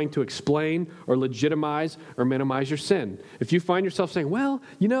yourself trying to explain or legitimize or minimize your sin. If you find yourself saying, well,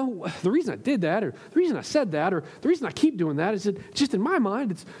 you know, the reason I did that, or the reason I said that, or the reason I keep doing that is that just in my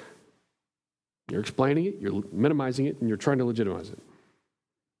mind, you're explaining it, you're minimizing it, and you're trying to legitimize it.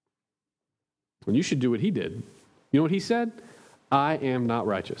 And you should do what he did. You know what he said? I am not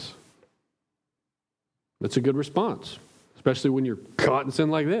righteous. That's a good response, especially when you're caught in sin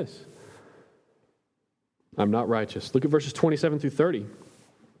like this. I'm not righteous. Look at verses 27 through 30.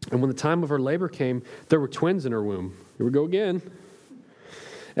 And when the time of her labor came, there were twins in her womb. Here we go again.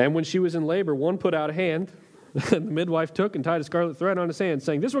 And when she was in labor, one put out a hand, and the midwife took and tied a scarlet thread on his hand,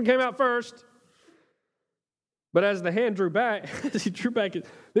 saying, this one came out first. But as the hand drew back, this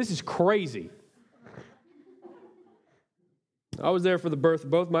is crazy. I was there for the birth of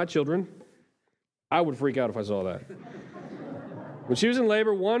both my children. I would freak out if I saw that. When she was in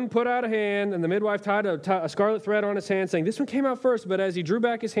labor, one put out a hand, and the midwife tied a scarlet thread on his hand, saying, this one came out first. But as he drew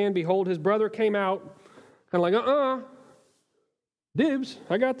back his hand, behold, his brother came out, kind of like, dibs,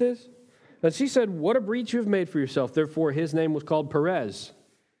 I got this. And she said, what a breach you have made for yourself. Therefore, his name was called Perez.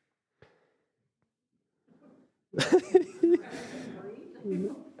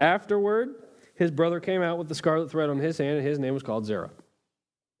 Afterward, his brother came out with the scarlet thread on his hand, and his name was called Zerah.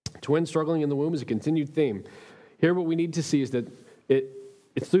 Twins struggling in the womb is a continued theme. Here, what we need to see is that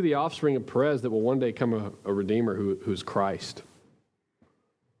it's through the offspring of Perez that will one day come a Redeemer who's Christ.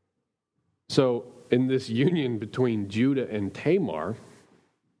 So, in this union between Judah and Tamar,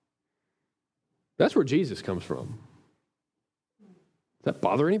 that's where Jesus comes from. Does that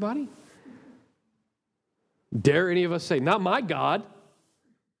bother anybody? Dare any of us say, not my God?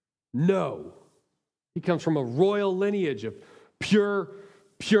 No. He comes from a royal lineage of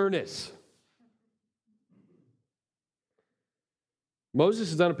pureness. Moses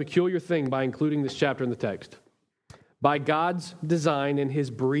has done a peculiar thing by including this chapter in the text. By God's design and his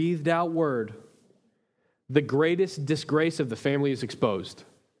breathed out word, the greatest disgrace of the family is exposed.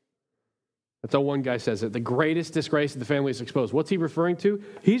 That's how one guy says it. The greatest disgrace of the family is exposed. What's he referring to?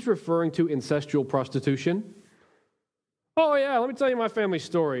 He's referring to incestual prostitution. Oh yeah, let me tell you my family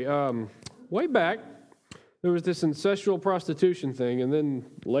story. Way back, there was this incestual prostitution thing, and then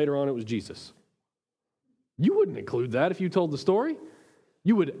later on it was Jesus. You wouldn't include that if you told the story.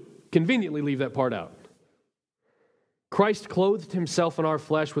 You would conveniently leave that part out. Christ clothed himself in our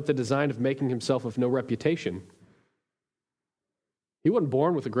flesh with the design of making himself of no reputation. He wasn't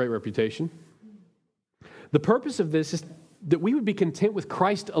born with a great reputation. The purpose of this is that we would be content with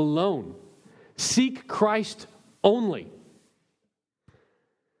Christ alone. Seek Christ only.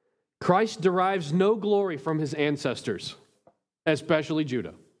 Christ derives no glory from his ancestors, especially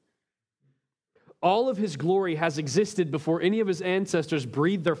Judah. All of his glory has existed before any of his ancestors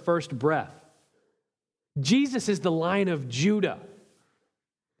breathed their first breath. Jesus is the Lion of Judah.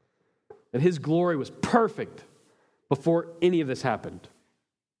 And his glory was perfect before any of this happened.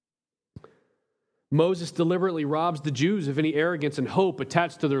 Moses deliberately robs the Jews of any arrogance and hope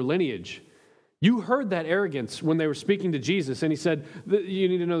attached to their lineage. You heard that arrogance when they were speaking to Jesus, and he said, you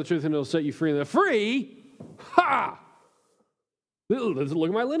need to know the truth and it'll set you free. And they're free? Ha! Look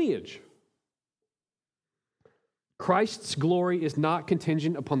at my lineage. Christ's glory is not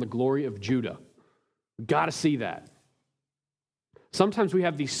contingent upon the glory of Judah. We've got to see that. Sometimes we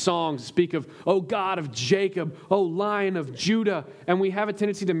have these songs that speak of, oh God of Jacob, oh Lion of Judah, and we have a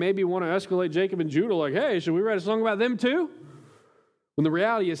tendency to maybe want to escalate Jacob and Judah like, hey, should we write a song about them too? When the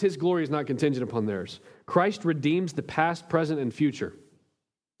reality is his glory is not contingent upon theirs. Christ redeems the past, present, and future.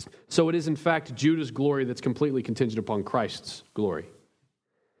 So it is in fact Judah's glory that's completely contingent upon Christ's glory.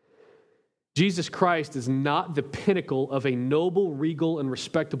 Jesus Christ is not the pinnacle of a noble, regal, and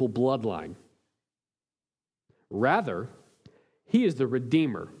respectable bloodline. Rather, he is the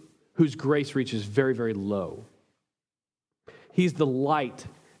Redeemer whose grace reaches very, very low. He's the light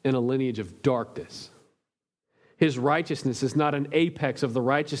in a lineage of darkness. His righteousness is not an apex of the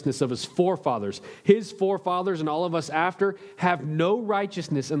righteousness of his forefathers. His forefathers and all of us after have no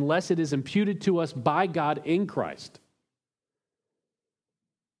righteousness unless it is imputed to us by God in Christ.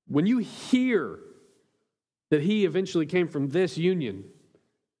 When you hear that he eventually came from this union,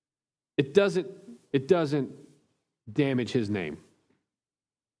 it doesn't damage his name.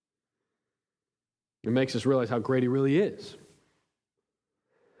 It makes us realize how great he really is.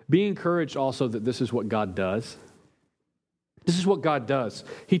 Be encouraged also that this is what God does. This is what God does.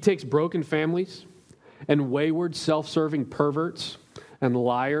 He takes broken families and wayward, self-serving perverts and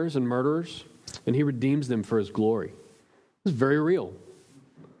liars and murderers, and he redeems them for his glory. This is very real.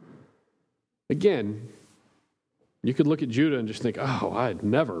 Again, You could look at Judah and just think, oh, I'd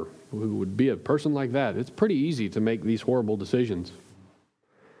never would be a person like that. It's pretty easy to make these horrible decisions.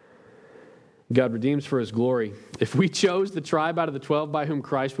 God redeems for his glory. If we chose the tribe out of the 12 by whom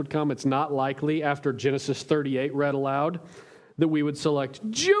Christ would come, it's not likely, after Genesis 38 read aloud, that we would select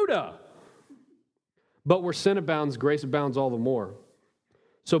Judah. But where sin abounds, grace abounds all the more.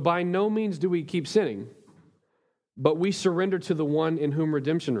 So by no means do we keep sinning, but we surrender to the one in whom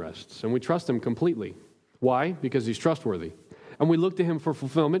redemption rests, and we trust him completely. Why? Because he's trustworthy. And we look to him for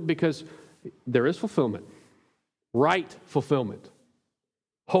fulfillment because there is fulfillment, right fulfillment,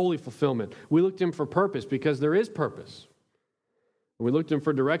 holy fulfillment. We look to him for purpose because there is purpose. And we look to him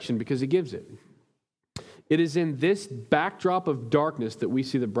for direction because he gives it. It is in this backdrop of darkness that we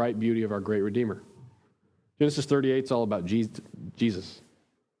see the bright beauty of our great Redeemer. Genesis 38 is all about Jesus.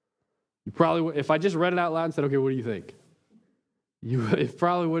 You probably, if I just read it out loud and said, okay, what do you think? It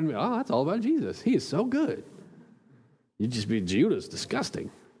probably wouldn't be, oh, that's all about Jesus. He is so good. You'd just be, Judah's disgusting.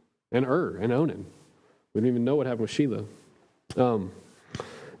 And and Onan. We don't even know what happened with Sheila.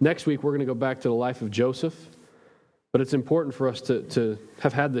 Next week, we're going to go back to the life of Joseph. But it's important for us to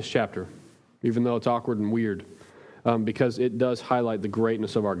have had this chapter, even though it's awkward and weird, because it does highlight the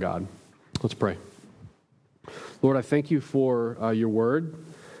greatness of our God. Let's pray. Lord, I thank you for your word.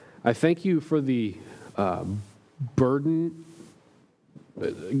 I thank you for the burden,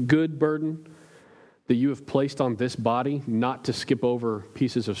 good burden, that you have placed on this body, not to skip over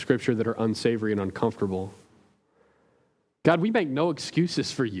pieces of Scripture that are unsavory and uncomfortable. God, we make no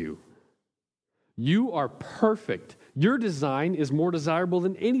excuses for you. You are perfect. Your design is more desirable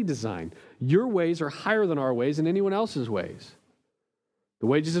than any design. Your ways are higher than our ways and anyone else's ways. The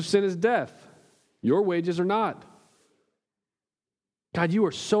wages of sin is death. Your wages are not. God, you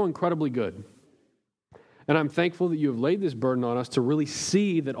are so incredibly good. And I'm thankful that you have laid this burden on us to really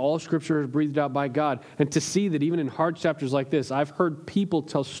see that all Scripture is breathed out by God, and to see that even in hard chapters like this, I've heard people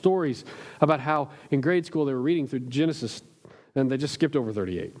tell stories about how in grade school they were reading through Genesis and they just skipped over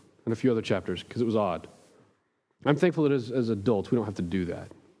 38 and a few other chapters because it was odd. I'm thankful that as adults we don't have to do that.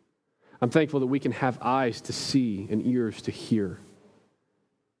 I'm thankful that we can have eyes to see and ears to hear.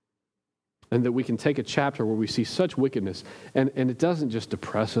 And that we can take a chapter where we see such wickedness, and it doesn't just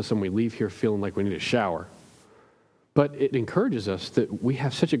depress us and we leave here feeling like we need a shower, but it encourages us that we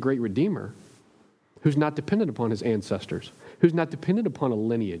have such a great Redeemer who's not dependent upon his ancestors, who's not dependent upon a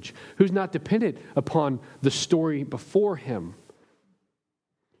lineage, who's not dependent upon the story before him.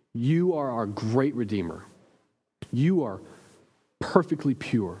 You are our great Redeemer. You are perfectly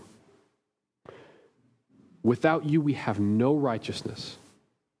pure. Without you, we have no righteousness.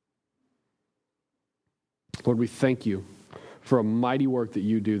 Lord, we thank you for a mighty work that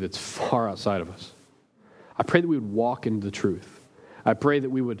you do that's far outside of us. I pray that we would walk into the truth. I pray that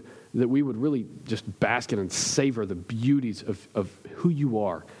we would really just bask in and savor the beauties of who you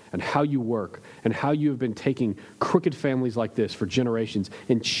are and how you work and how you have been taking crooked families like this for generations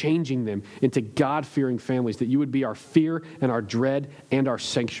and changing them into God-fearing families, that you would be our fear and our dread and our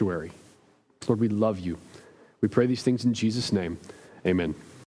sanctuary. Lord, we love you. We pray these things in Jesus' name. Amen.